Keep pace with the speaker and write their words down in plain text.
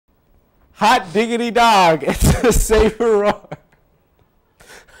Hot diggity dog. It's the Saber roar.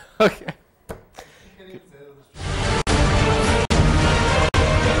 Okay.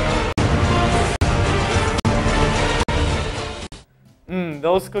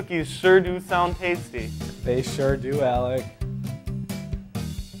 Those cookies sure do sound tasty. They sure do, Alec.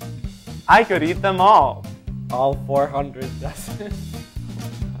 I could eat them all. All 400 dozen.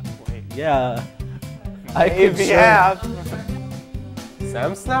 Wait. Yeah. I could Maybe sure. half.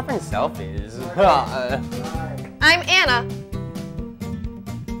 Sam snapping selfies. I'm Anna.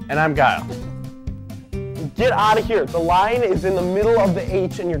 And I'm Kyle. Get out of here. The line is in the middle of the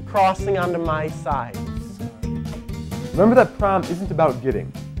H and you're crossing onto my side. Remember that prom isn't about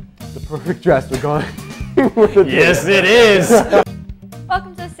getting the perfect dress. We're going with the Yes, it is.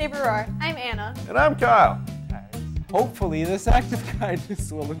 Welcome to Saber Roar. I'm Anna. And I'm Kyle. Hopefully, this act of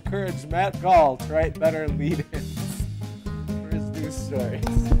kindness will encourage Matt Gall to write better lead-ins for his news stories.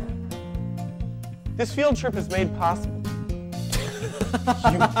 This field trip is made possible.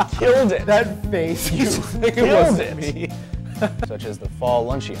 You killed it. That face. You killed it. Me. Such as the fall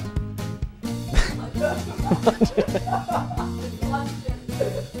luncheon.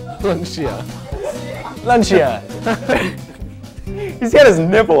 Lunchia. Luncheon. He's got his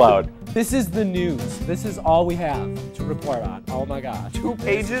nipple out. This is the news. This is all we have to report on. Oh my gosh. 2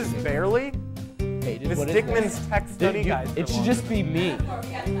 pages, barely? Pages. Miss What is Dickman's this? tech study guide. It should just be me.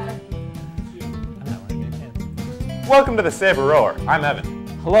 Welcome to the Saber Roar. I'm Evan.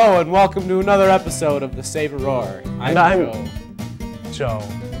 Hello and welcome to another episode of the Saber Roar. I'm Joe.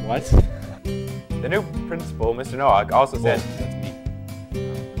 What? The new principal, Mr. Nowak, also said, That's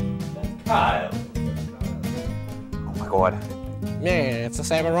me. Kyle. Oh my god. Yeah, it's a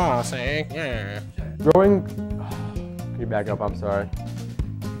Saber Roar saying, yeah. Growing. Can you back up? I'm sorry.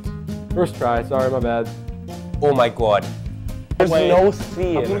 First try. Sorry, my bad. Oh my god. There's Wait, no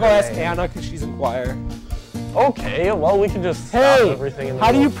C I'm in gonna go her ask name. Anna because she's in choir. Okay, well we can just stop Hey, everything in the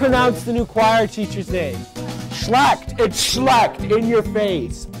how do you middle. pronounce the new choir teacher's name? Schlacht. It's Schlacht in your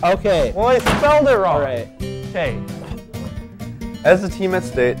face. Okay. Well, I spelled it wrong. All right. Okay. As a team at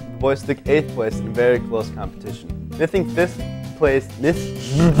state, the boys took 8th place in a very close competition. Missing 5th place.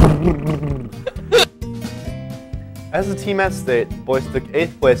 As a team at state, the boys took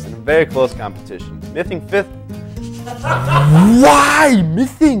 8th place in a very close competition. Missing 5th. Why?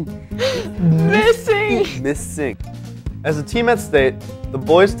 Missing. Missing. As a team at state, the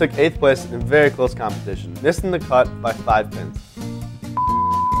boys took 8th place in a very close competition, missing the cut by 5 pins.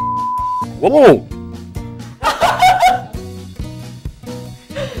 Whoa!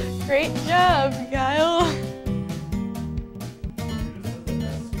 Great job, Kyle.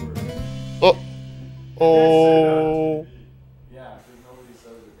 Oh. Yeah, because nobody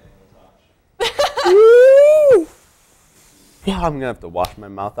says the Daniel Tosh. Yeah, I'm gonna have to wash my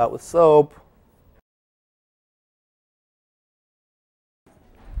mouth out with soap.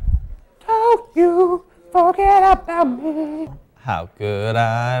 Don't you forget about me. How could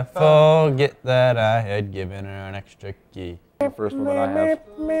I forget that I had given her an extra key? The first one that I have.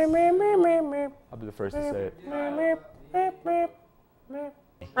 I'll be the first to say it.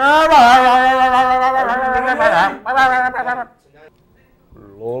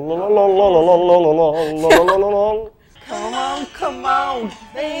 Come on,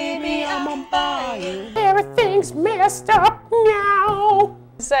 baby, I'm on fire. Everything's messed up now.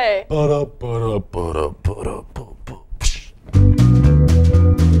 Say.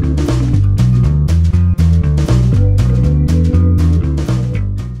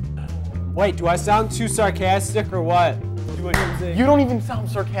 Wait, do I sound too sarcastic or what? You don't even sound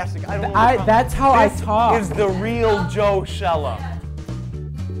sarcastic. I don't know. That's how I talk. Is the real Joe Shella.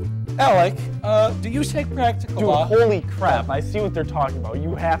 Alec, do you take practical Dude, law? holy crap. I see what they're talking about.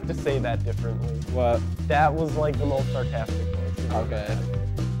 You have to say that differently. What? That was like the most sarcastic place. Okay.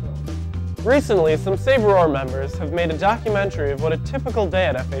 Recently, some Saber Roar members have made a documentary of what a typical day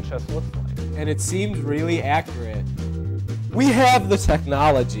at FHS looks like. And it seems really accurate. We have the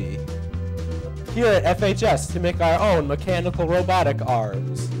technology here at FHS to make our own mechanical robotic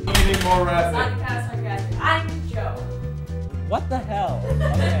arms. Needing more rapid. I'm Joe. What the hell?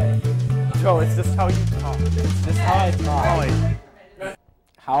 Okay. Joe, it's just how you talk. It's just how I talk.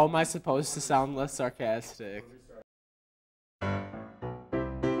 How am I supposed to sound less sarcastic?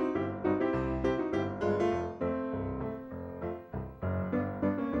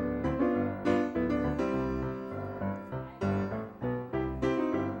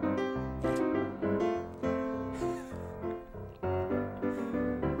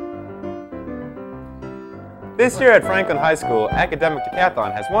 This year at Franklin High School, Academic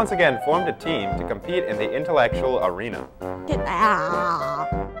Decathlon has once again formed a team to compete in the intellectual arena.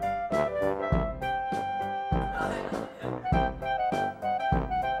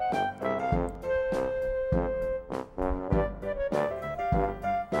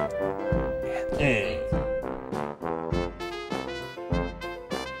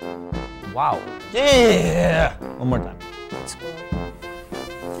 Wow. Yeah! One more time.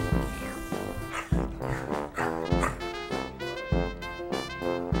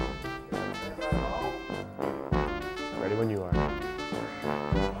 Ready when you are.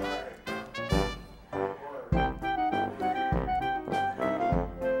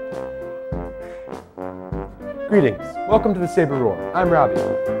 Greetings. Welcome to the Saber Roar. I'm Robbie.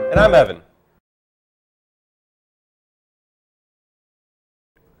 And I'm Evan.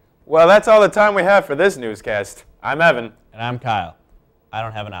 Well, that's all the time we have for this newscast. I'm Evan. And I'm Kyle. I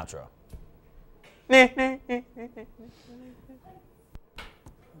don't have an outro.